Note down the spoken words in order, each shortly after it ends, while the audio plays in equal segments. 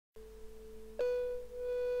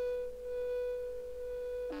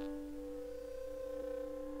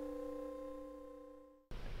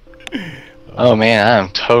Oh man, I'm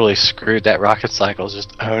totally screwed. That rocket cycle is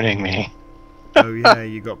just owning me. Oh yeah,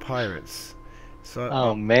 you got pirates. So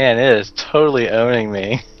Oh man, it is totally owning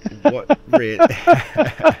me. what really?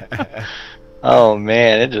 Oh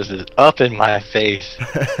man, it just is up in my face.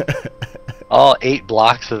 All 8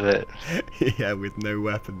 blocks of it. Yeah, with no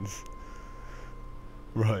weapons.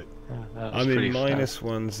 Right. That was I'm in pretty fun.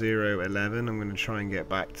 -1011. I'm going to try and get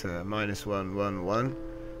back to -111.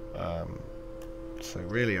 Um, so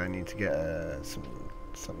really, I need to get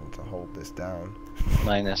something to hold this down.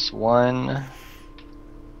 -1.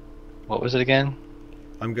 What was it again?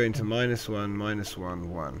 I'm going to -1, -1,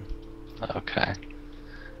 1. Okay.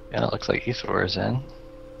 Yeah, it looks like Ethor is in.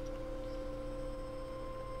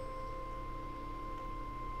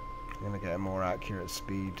 I'm going to get a more accurate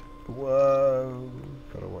speed. Whoa!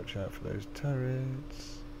 Gotta watch out for those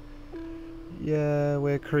turrets. Yeah,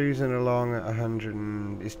 we're cruising along at 100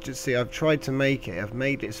 and it's just, see, I've tried to make it. I've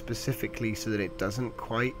made it specifically so that it doesn't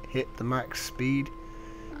quite hit the max speed,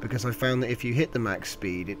 because I found that if you hit the max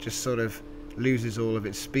speed, it just sort of loses all of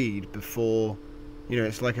its speed before, you know,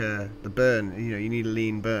 it's like the burn, you know, you need a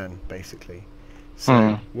lean burn, basically.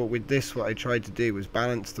 So what I tried to do was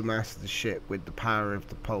balance the mass of the ship with the power of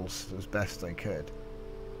the pulse as best I could.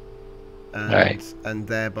 And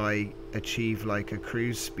thereby achieve like a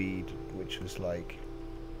cruise speed which was like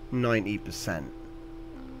 90%,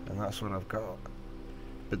 and that's what I've got.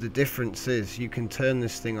 But the difference is you can turn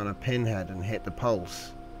this thing on a pinhead and hit the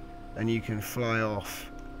pulse and you can fly off,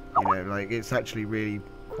 you know, like it's actually really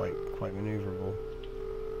quite maneuverable.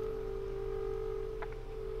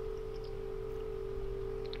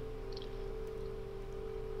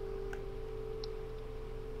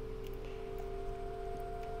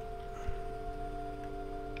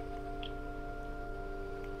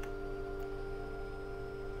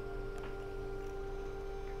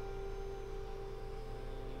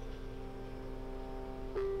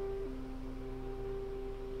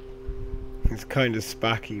 It's kind of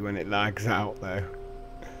spacky when it lags out though.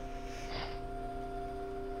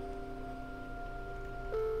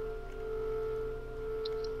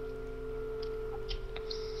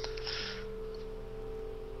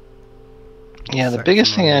 Yeah, the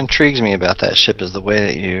biggest thing that intrigues me about that ship is the way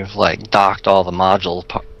that you've like docked all the module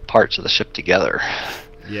parts of the ship together.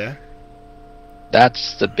 Yeah.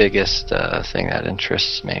 That's the biggest thing that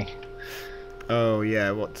interests me. Oh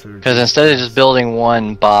yeah, what to? Because instead of just building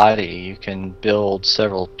one body, you can build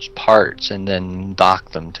several parts and then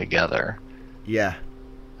dock them together. Yeah.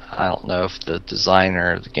 I don't know if the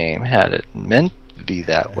designer of the game had it meant to be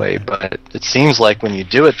that way, but it seems like when you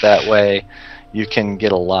do it that way, you can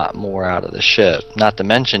get a lot more out of the ship. Not to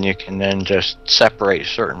mention you can then just separate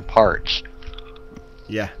certain parts.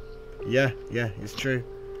 Yeah, it's true.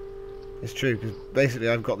 It's true, because basically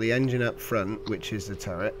I've got the engine up front, which is the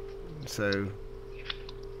turret, so,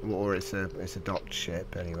 or it's a docked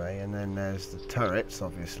ship anyway, and then there's the turrets,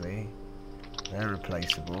 obviously, they're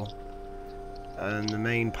replaceable, and the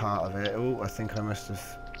main part of it, oh, I think I must have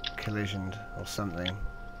collisioned or something.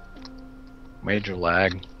 Major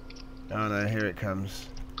lag. Oh no, here it comes.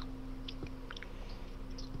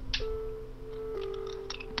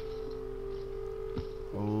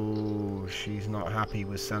 Oh, she's not happy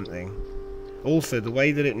with something. Also, the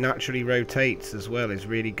way that it naturally rotates as well is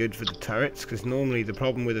really good for the turrets, because normally the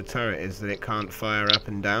problem with a turret is that it can't fire up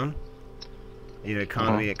and down. You know, it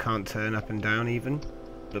can't turn up and down even.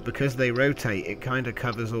 But because they rotate, it kind of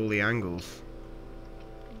covers all the angles.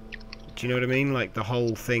 Do you know what I mean? Like the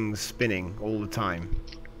whole thing's spinning all the time.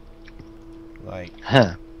 Like,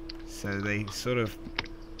 so they sort of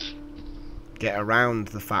get around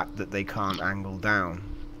the fact that they can't angle down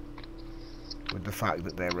with the fact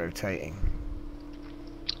that they're rotating.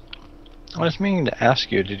 I was meaning to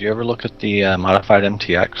ask you, did you ever look at the modified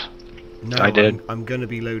MTX? No, I did. I'm going to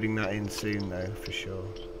be loading that in soon though, for sure.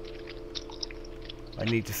 I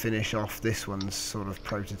need to finish off this one's sort of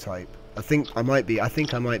prototype. I think I might be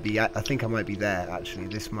there actually.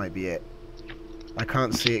 This might be it. I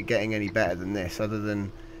can't see it getting any better than this, other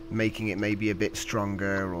than making it maybe a bit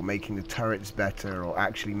stronger, or making the turrets better, or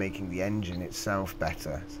actually making the engine itself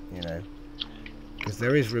better, you know. Because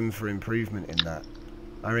there is room for improvement in that.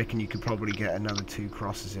 I reckon you could probably get another 2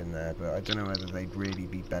 crosses in there, but I don't know whether they'd really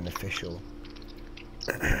be beneficial.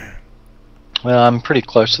 Well, I'm pretty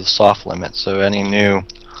close to the soft limit, so any new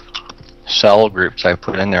cell groups I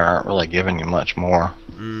put in there aren't really giving you much more.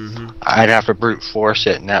 I'd have to brute force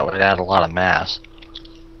it, and that would add a lot of mass.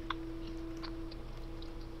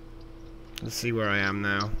 Let's see where I am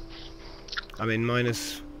now. I'm in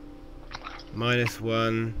 -1.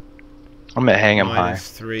 I'm at hang 'em high.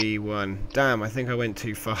 -3, 1. Damn, I think I went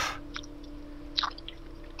too far.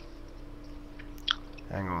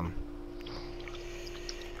 Hang on.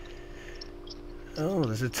 Oh,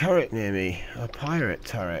 there's a turret near me. A pirate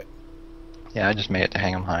turret. Yeah, I just made it to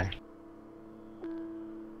hang 'em high.